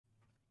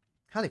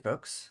Howdy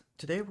folks.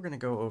 Today we're going to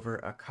go over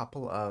a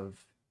couple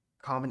of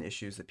common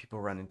issues that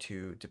people run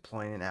into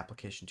deploying an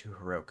application to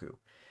Heroku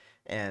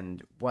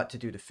and what to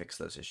do to fix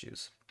those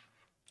issues.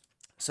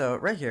 So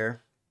right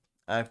here,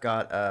 I've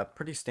got a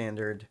pretty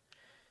standard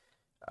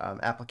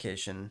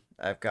application.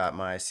 I've got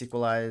my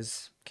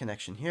Sequelize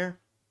connection here,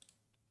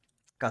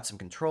 got some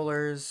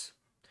controllers,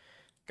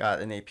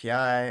 got an API.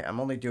 I'm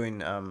only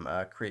doing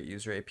a create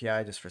user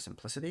API just for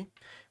simplicity,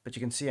 but you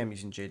can see I'm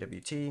using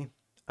JWT,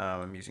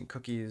 I'm using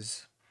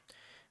cookies.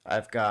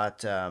 I've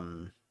got,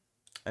 I'm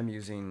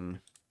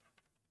using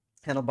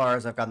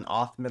handlebars. I've got an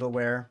auth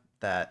middleware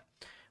that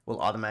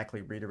will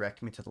automatically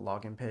redirect me to the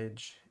login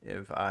page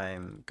if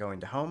I'm going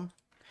to home.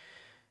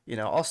 You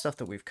know, all stuff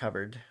that we've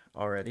covered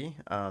already.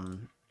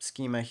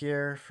 Schema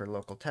here for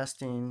local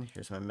testing.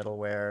 Here's my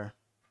middleware.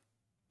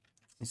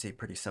 You see,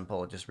 pretty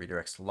simple. It just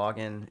redirects to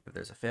login if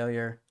there's a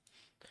failure.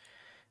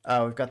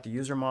 We've got the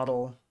user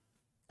model.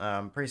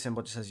 Pretty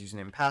simple. It just has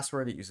username and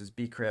password. It uses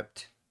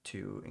bcrypt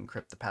to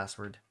encrypt the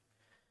password.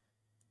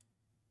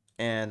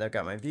 And I've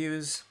got my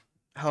views,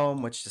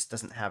 home, which just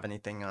doesn't have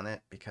anything on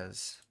it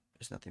because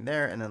there's nothing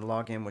there, and then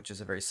login, which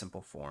is a very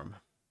simple form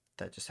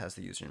that just has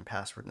the username and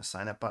password and a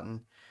sign up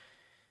button.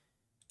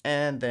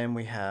 And then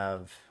we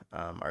have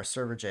our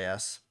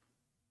server.js,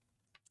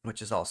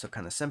 which is also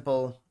kind of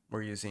simple.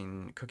 We're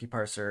using cookie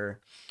parser.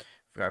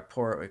 We've got our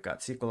port, we've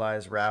got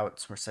Sequelize,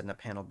 routes, we're setting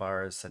up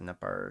handlebars, setting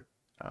up our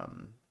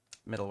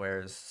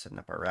middlewares, setting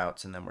up our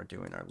routes, and then we're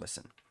doing our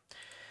listen.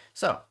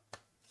 So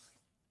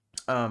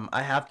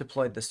I have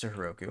deployed this to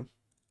Heroku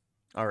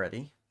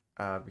already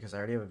because I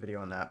already have a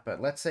video on that. But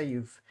let's say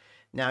you've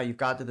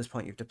got to this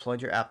point, you've deployed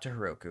your app to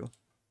Heroku.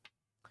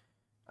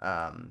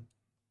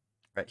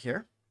 Right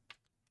here,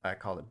 I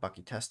call it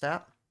Bucky Test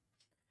App,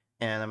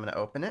 and I'm going to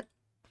open it,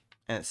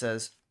 and it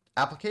says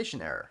application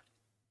error.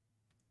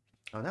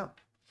 Oh no!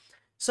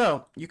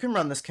 So you can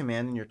run this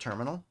command in your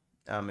terminal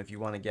if you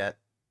want to get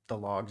the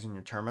logs in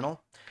your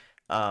terminal.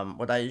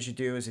 What I usually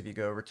do is if you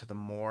go over to the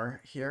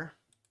more here,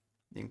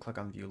 you can click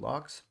on view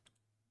logs.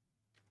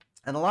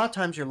 And a lot of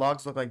times your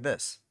logs look like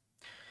this.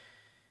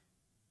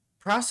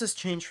 Process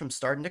changed from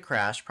starting to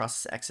crash,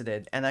 process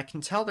exited, and I can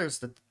tell there's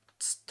the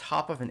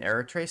top of an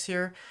error trace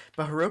here,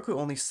 but Heroku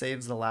only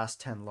saves the last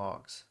 10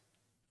 logs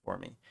for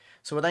me.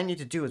 So what I need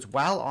to do is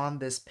while on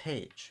this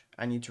page,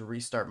 I need to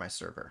restart my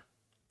server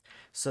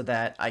so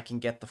that I can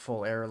get the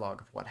full error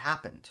log of what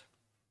happened.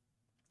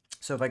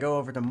 So if I go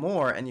over to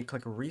more and you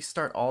click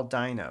restart all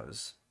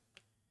dynos,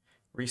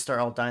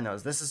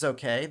 this is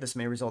okay. This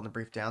may result in a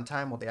brief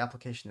downtime. Well, the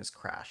application is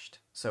crashed,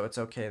 so it's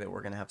okay that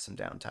we're going to have some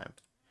downtime.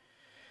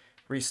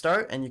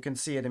 Restart, and you can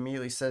see it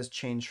immediately says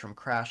change from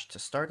crash to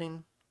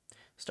starting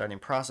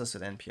process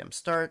with npm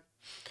start,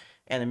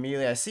 and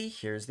immediately I see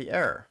here's the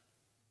error.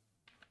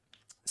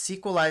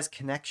 Sequelize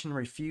connection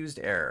refused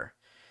error.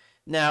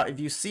 Now, if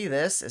you see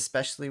this,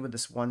 especially with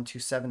this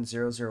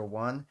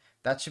 127001,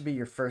 that should be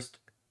your first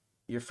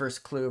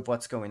clue of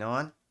what's going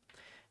on.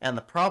 And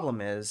the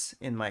problem is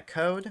in my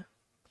code,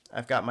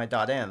 I've got my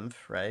 .env,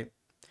 right,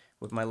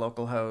 with my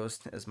local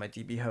host as my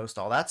DB host,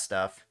 all that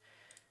stuff,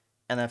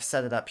 and I've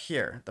set it up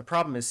here. The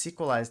problem is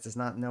Sequelize does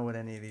not know what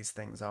any of these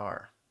things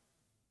are.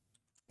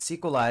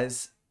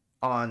 Sequelize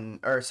on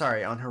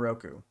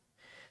Heroku.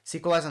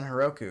 Sequelize on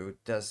Heroku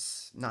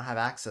does not have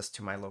access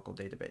to my local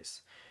database.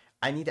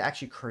 I need to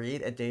actually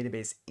create a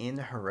database in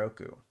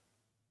Heroku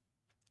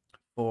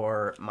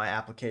for my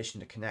application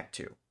to connect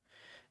to,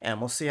 and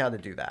we'll see how to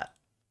do that.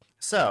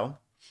 So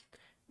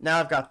now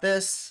I've got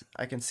this,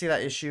 I can see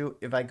that issue.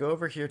 If I go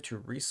over here to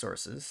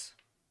resources,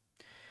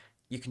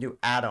 you can do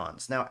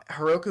add-ons. Now,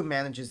 Heroku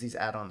manages these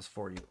add-ons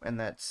for you, and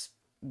that's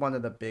one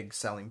of the big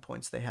selling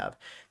points they have.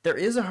 There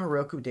is a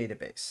Heroku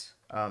database.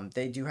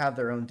 They do have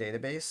their own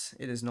database.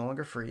 It is no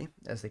longer free,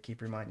 as they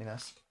keep reminding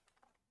us,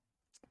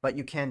 but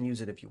you can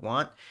use it if you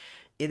want.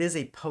 It is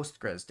a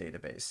Postgres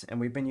database, and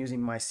we've been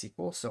using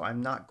MySQL, so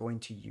I'm not going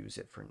to use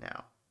it for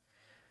now.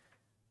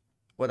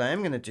 What I am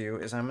going to do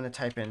is I'm going to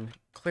type in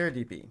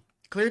ClearDB.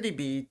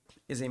 ClearDB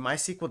is a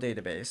MySQL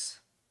database.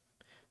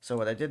 So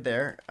what I did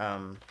there,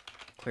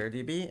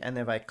 ClearDB, and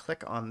if I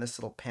click on this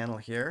little panel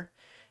here,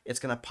 it's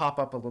going to pop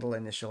up a little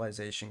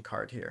initialization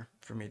card here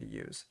for me to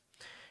use.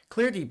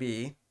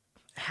 ClearDB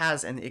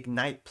has an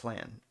Ignite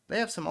plan. They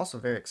have some also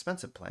very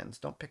expensive plans.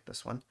 Don't pick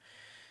this one.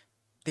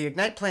 The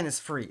Ignite plan is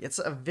free. It's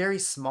a very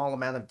small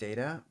amount of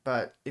data,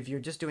 but if you're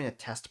just doing a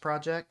test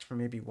project for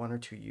maybe 1 or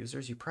 2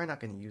 users, you're probably not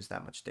going to use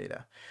that much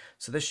data.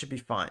 So this should be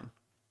fine.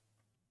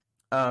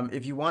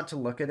 If you want to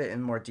look at it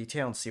in more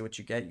detail and see what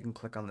you get, you can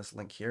click on this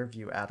link here,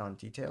 view add-on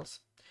details,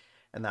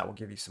 and that will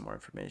give you some more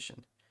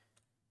information.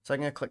 So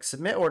I'm going to click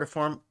submit order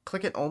form,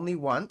 click it only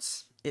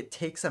once. It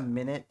takes a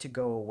minute to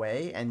go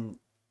away, and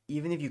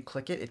even if you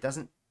click it, it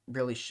doesn't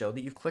really show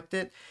that you've clicked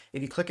it.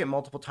 If you click it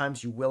multiple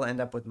times, you will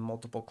end up with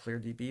multiple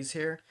ClearDBs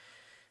here.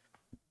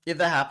 If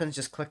that happens,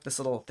 just click this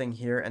little thing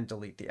here and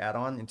delete the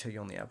add-on until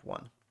you only have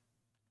one.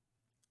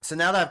 So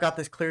now that I've got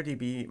this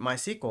ClearDB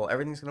MySQL,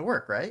 everything's going to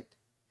work, right?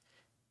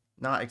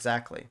 Not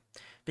exactly.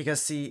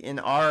 Because see, in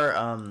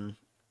our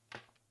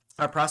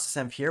our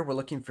process env here, we're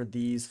looking for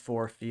these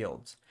 4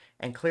 fields.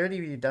 And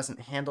ClearDB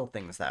doesn't handle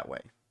things that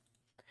way.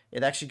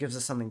 It actually gives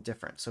us something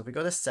different. So if we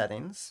go to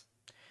settings,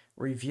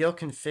 reveal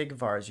config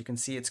vars, you can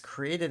see it's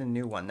created a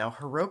new one. Now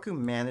Heroku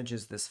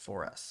manages this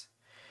for us.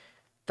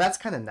 That's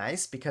kind of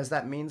nice because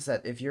that means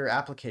that if your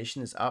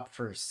application is up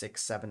for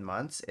 6-7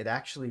 months, it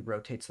actually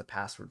rotates the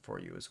password for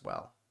you as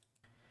well.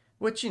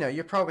 Which,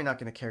 you're probably not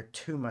going to care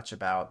too much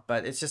about,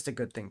 but it's just a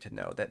good thing to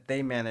know that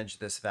they manage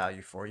this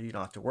value for you. You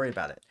don't have to worry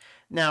about it.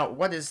 Now,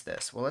 what is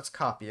this? Well, let's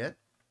copy it.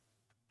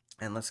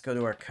 And let's go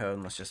to our code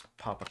and let's just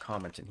pop a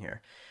comment in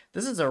here.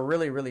 This is a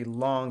really, really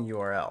long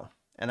URL.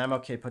 And I'm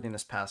okay putting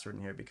this password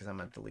in here because I'm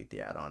going to delete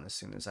the add-on as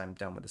soon as I'm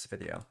done with this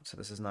video. So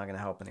this is not going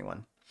to help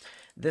anyone.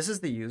 This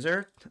is the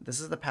user, this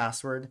is the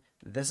password,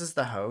 this is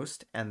the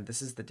host, and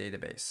this is the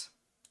database.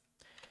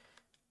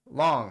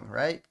 Long,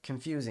 right?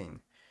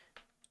 Confusing.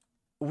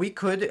 We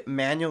could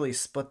manually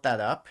split that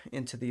up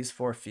into these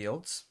 4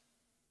 fields.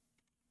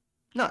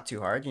 Not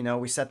too hard.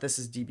 We set this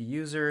as DB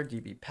user,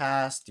 DB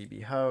pass,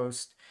 DB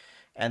host,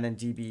 and then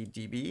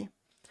DB.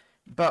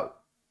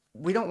 But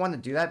we don't want to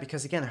do that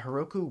because, again,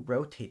 Heroku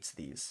rotates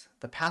these.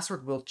 The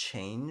password will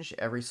change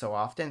every so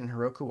often, and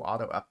Heroku will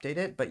auto-update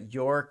it, but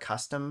your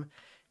custom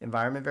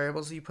environment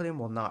variables that you put in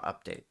will not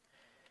update.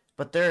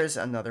 But there is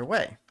another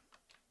way.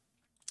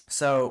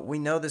 So we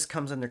know this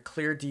comes under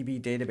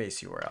ClearDB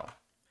database URL.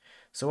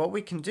 So what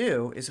we can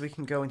do is we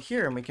can go in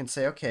here and we can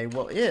say, okay,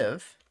 well,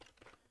 if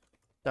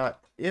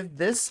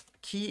this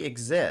key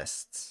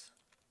exists,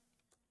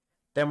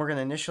 then we're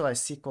going to initialize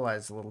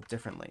Sequelize a little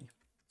differently.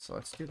 So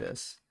let's do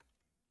this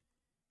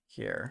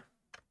here.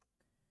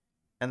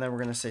 And then we're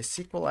going to say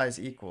Sequelize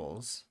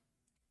equals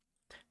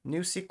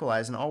new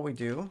Sequelize, and all we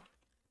do,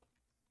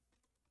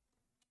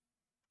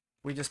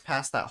 we just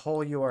pass that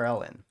whole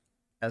URL in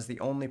as the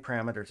only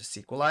parameter to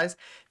Sequelize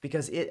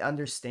because it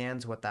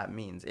understands what that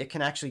means. It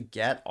can actually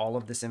get all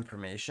of this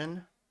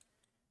information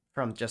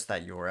from just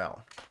that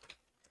URL.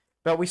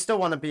 But we still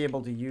want to be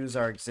able to use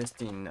our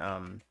existing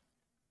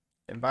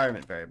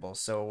environment variables.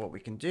 So what we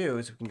can do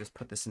is we can just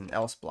put this in an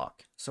else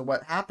block. So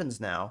what happens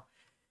now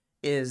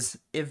is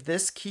if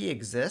this key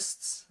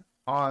exists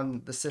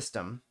on the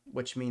system,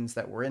 which means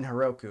that we're in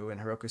Heroku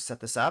and Heroku set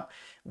this up,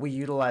 we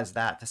utilize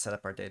that to set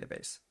up our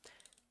database.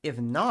 If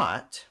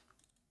not,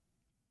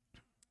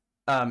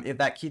 if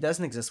that key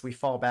doesn't exist, we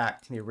fall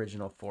back to the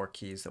original 4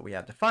 keys that we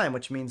had defined,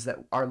 which means that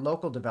our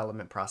local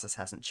development process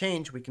hasn't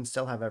changed. We can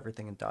still have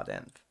everything in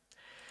 .env.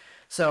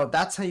 So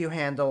that's how you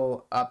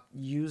handle up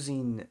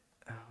using,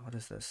 what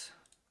is this?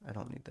 I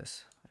don't need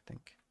this, I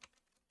think.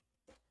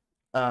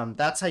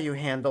 That's how you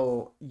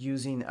handle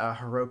using a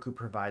Heroku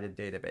provided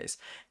database.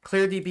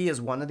 ClearDB is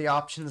one of the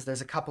options.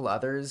 There's a couple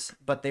others,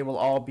 but they will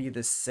all be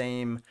the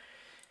same.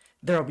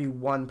 There'll be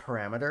one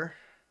parameter.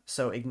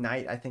 So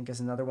Ignite, I think, is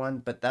another one,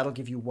 but that'll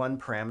give you one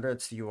parameter.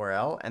 It's the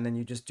URL. And then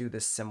you just do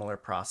this similar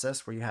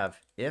process where you have,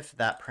 if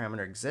that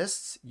parameter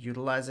exists,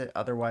 utilize it,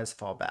 otherwise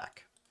fall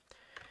back.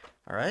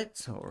 All right,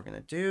 so what we're going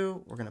to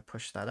do, we're going to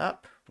push that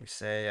up. We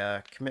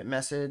say commit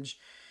message,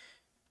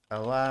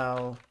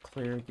 allow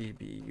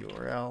ClearDB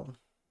URL.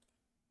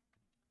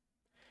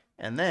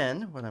 And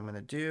then what I'm going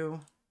to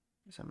do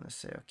is I'm going to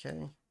say,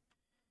 okay,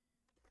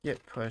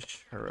 git push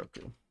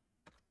Heroku.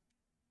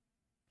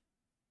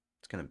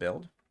 It's going to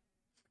build.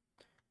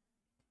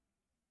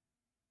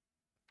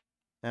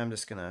 And I'm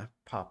just going to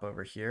pop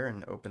over here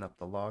and open up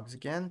the logs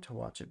again to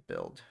watch it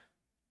build.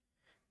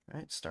 All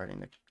right,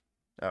 starting to,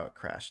 oh, it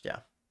crashed, yeah.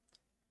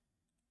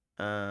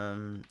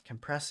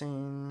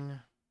 Compressing,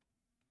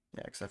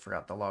 yeah, because I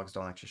forgot the logs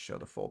don't actually show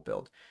the full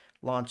build.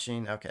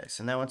 Launching, okay,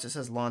 so now once it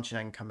says launching,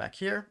 I can come back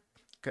here,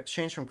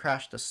 change from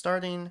crash to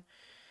starting,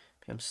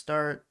 pim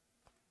start,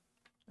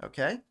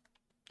 okay.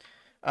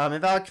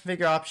 Invalid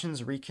configure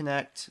options,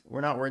 reconnect, we're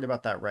not worried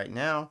about that right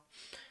now.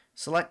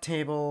 Select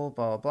table,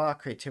 blah, blah, blah,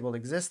 create table that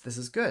exists, this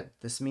is good.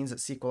 This means that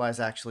Sequelize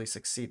actually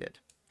succeeded.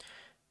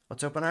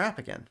 Let's open our app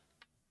again.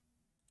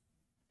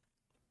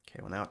 Okay,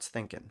 well now it's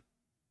thinking.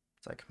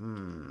 It's like, I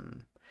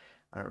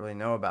don't really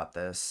know about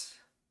this.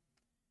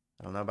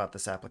 I don't know about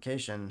this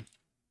application.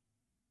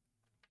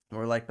 And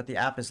we're like, but the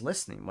app is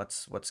listening.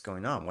 What's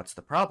going on? What's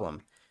the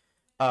problem?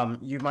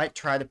 You might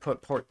try to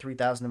put port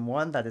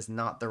 3001. That is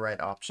not the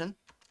right option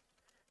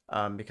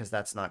because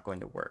that's not going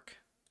to work.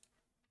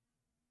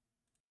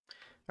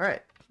 All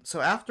right.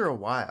 So after a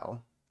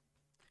while,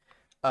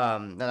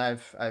 that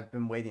I've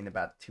been waiting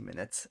about 2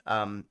 minutes,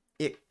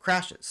 it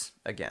crashes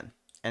again,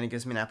 and it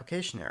gives me an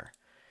application error.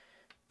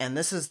 And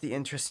this is the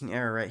interesting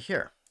error right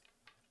here.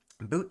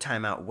 Boot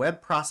timeout,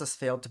 web process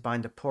failed to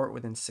bind to port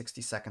within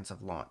 60 seconds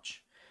of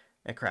launch.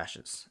 It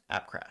crashes,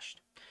 app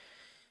crashed.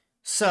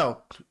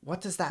 So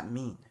what does that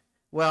mean?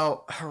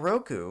 Well,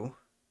 Heroku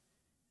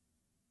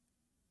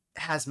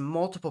has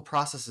multiple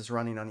processes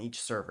running on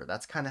each server.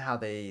 That's kind of how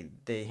they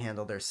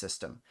handle their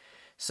system.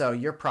 So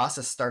your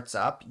process starts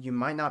up, you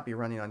might not be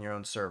running on your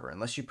own server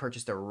unless you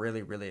purchased a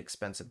really, really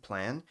expensive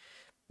plan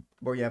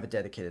where you have a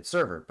dedicated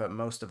server, but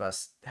most of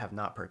us have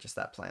not purchased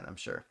that plan, I'm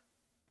sure.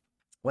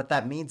 What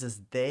that means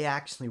is they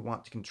actually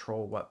want to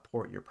control what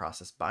port your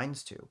process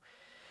binds to.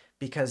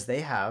 because they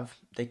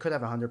could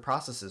have 100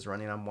 processes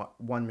running on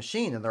one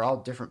machine, and they're all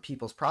different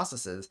people's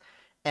processes,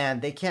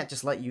 and they can't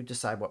just let you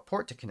decide what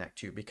port to connect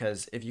to,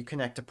 because if you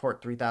connect to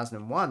port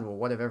 3001, well,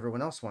 what if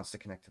everyone else wants to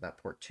connect to that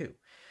port too?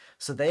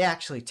 So they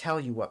actually tell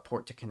you what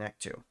port to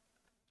connect to.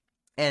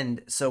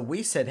 And so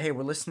we said, hey,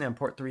 we're listening on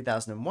port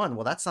 3001.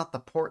 Well, that's not the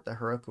port that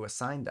Heroku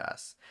assigned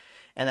us.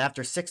 And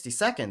after 60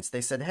 seconds,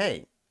 they said,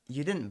 hey,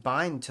 you didn't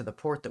bind to the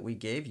port that we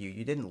gave you.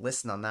 You didn't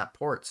listen on that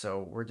port,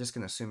 so we're just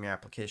going to assume your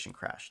application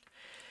crashed.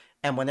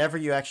 And whenever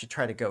you actually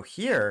try to go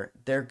here,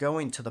 they're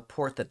going to the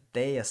port that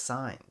they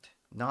assigned,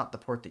 not the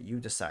port that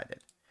you decided.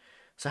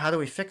 So how do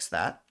we fix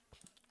that?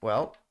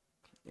 Well,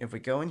 if we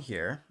go in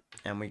here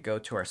and we go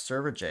to our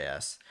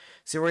server.js,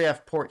 see where we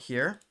have port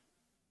here?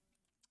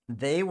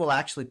 They will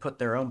actually put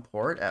their own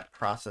port at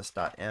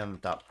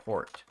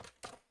process.m.port.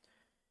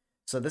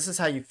 So this is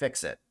how you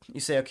fix it.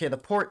 You say, okay, the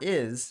port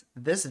is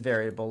this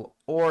variable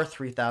or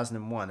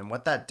 3001. And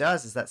what that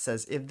does is that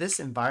says if this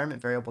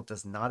environment variable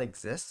does not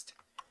exist,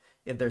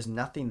 if there's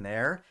nothing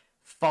there,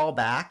 fall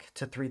back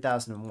to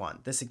 3001.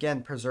 This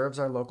again preserves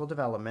our local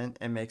development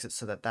and makes it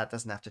so that that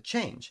doesn't have to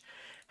change.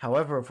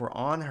 However, if we're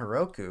on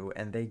Heroku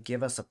and they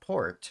give us a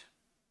port,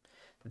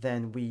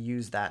 then we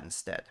use that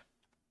instead.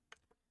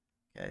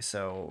 Okay,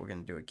 so what we're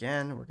going to do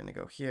again, we're going to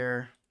go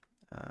here.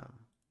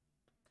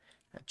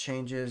 That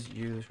changes,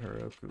 use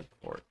Heroku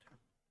port,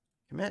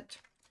 commit,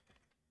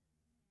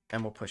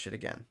 and we'll push it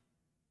again.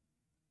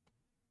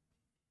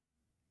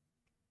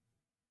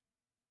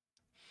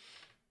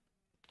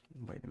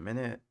 Wait a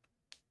minute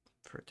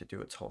for it to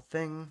do its whole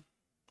thing.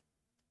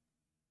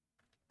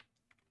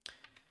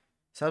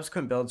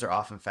 Subsequent builds are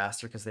often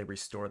faster because they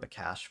restore the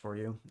cache for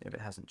you if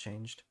it hasn't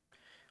changed,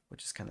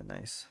 which is kind of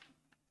nice.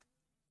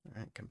 All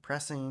right,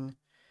 compressing.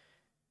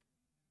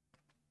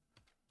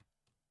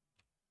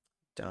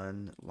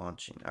 Done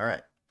launching. All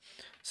right,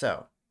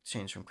 so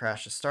change from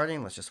crash to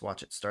starting. Let's just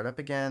watch it start up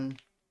again.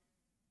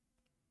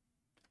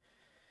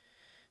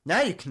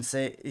 Now you can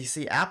say, you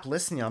see app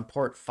listening on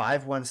port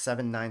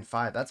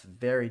 51795. That's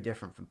very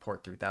different from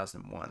port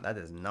 3001. That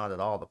is not at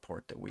all the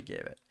port that we gave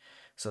it.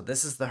 So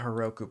this is the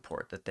Heroku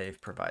port that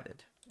they've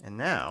provided. And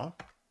now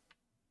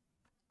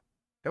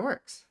it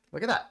works.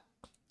 Look at that.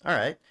 All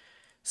right.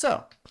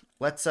 So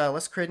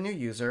let's create a new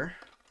user.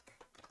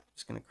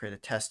 Just going to create a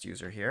test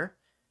user here.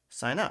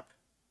 Sign up.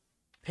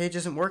 Page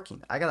isn't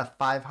working. I got a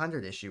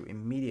 500 issue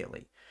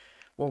immediately.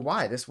 Well,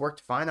 why? This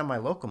worked fine on my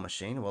local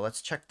machine. Well,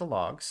 let's check the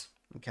logs.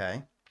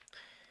 Okay.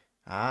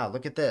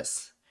 Look at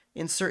this.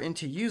 Insert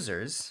into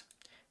users.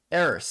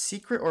 Error.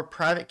 Secret or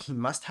private key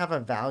must have a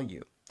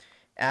value.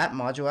 At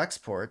module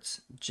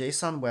exports,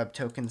 JSON web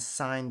token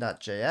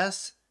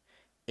sign.js,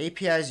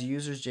 APIs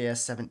users.js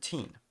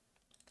 17.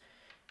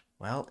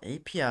 Well,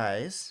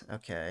 APIs,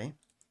 okay,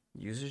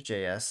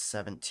 users.js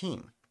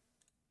 17.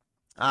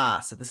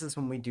 So this is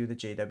when we do the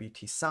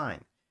JWT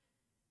sign.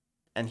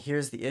 And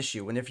here's the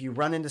issue. When if you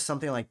run into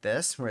something like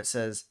this, where it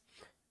says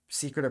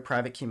secret or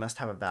private key must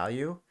have a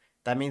value,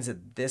 that means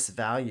that this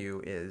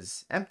value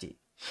is empty.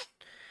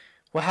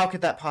 Well, how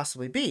could that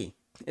possibly be?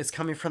 It's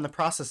coming from the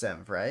process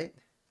env, right?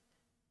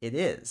 It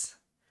is.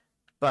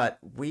 But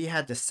we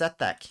had to set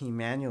that key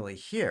manually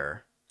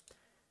here,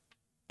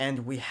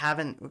 and we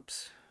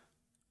haven't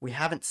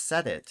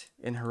set it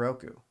in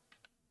Heroku.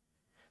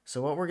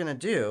 So what we're going to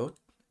do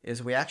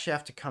is we actually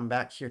have to come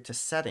back here to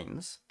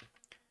settings,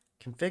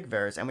 config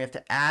vars, and we have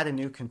to add a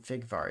new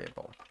config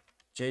variable,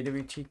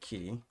 JWT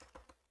key.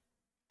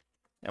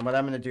 And what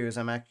I'm going to do is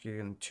I'm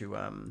actually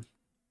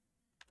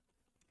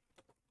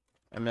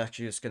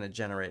just going to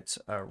generate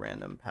a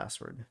random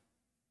password.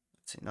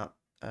 Let's see, not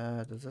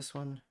does this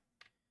one,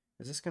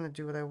 is this going to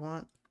do what I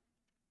want?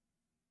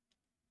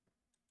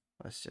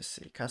 Let's just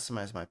see,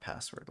 customize my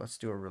password. Let's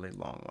do a really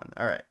long one.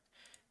 All right,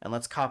 and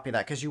let's copy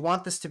that because you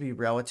want this to be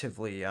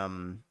relatively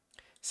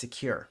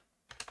secure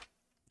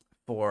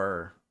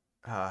for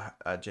a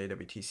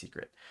JWT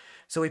secret.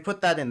 So we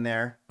put that in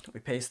there, we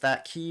paste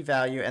that key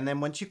value, and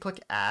then once you click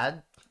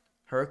add,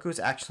 Heroku is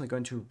actually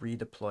going to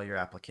redeploy your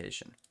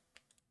application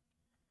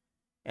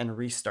and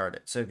restart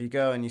it. So if you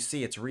go and you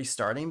see it's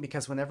restarting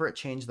because whenever it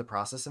changed the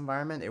process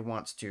environment, it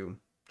wants to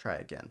try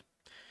again.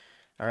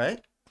 All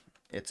right,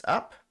 it's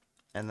up,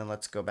 and then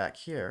let's go back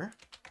here,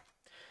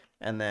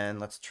 and then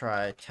let's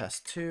try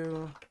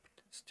test2.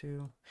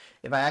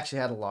 If I actually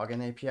had a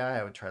login API,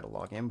 I would try to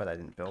log in, but I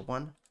didn't build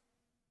one.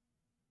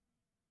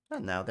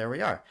 And now there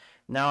we are.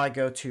 Now I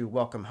go to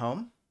welcome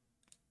home.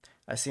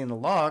 I see in the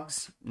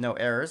logs, no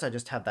errors. I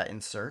just have that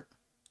insert.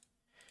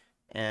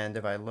 And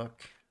if I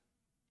look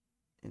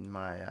in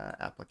my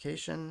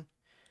application,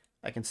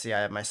 I can see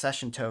I have my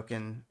session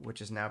token,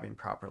 which is now being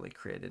properly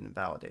created and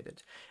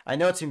validated. I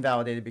know it's being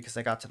validated because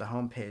I got to the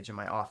home page and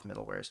my auth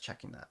middleware is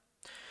checking that.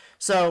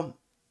 So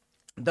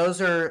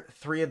those are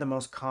 3 of the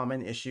most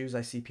common issues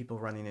I see people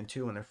running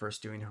into when they're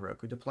first doing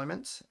Heroku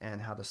deployments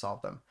and how to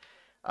solve them.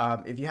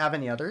 If you have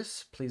any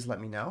others, please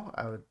let me know.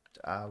 I would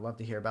love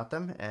to hear about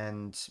them,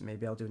 and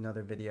maybe I'll do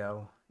another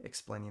video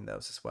explaining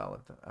those as well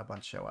if a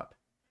bunch show up.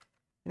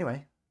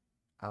 Anyway,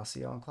 I'll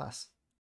see you all in class.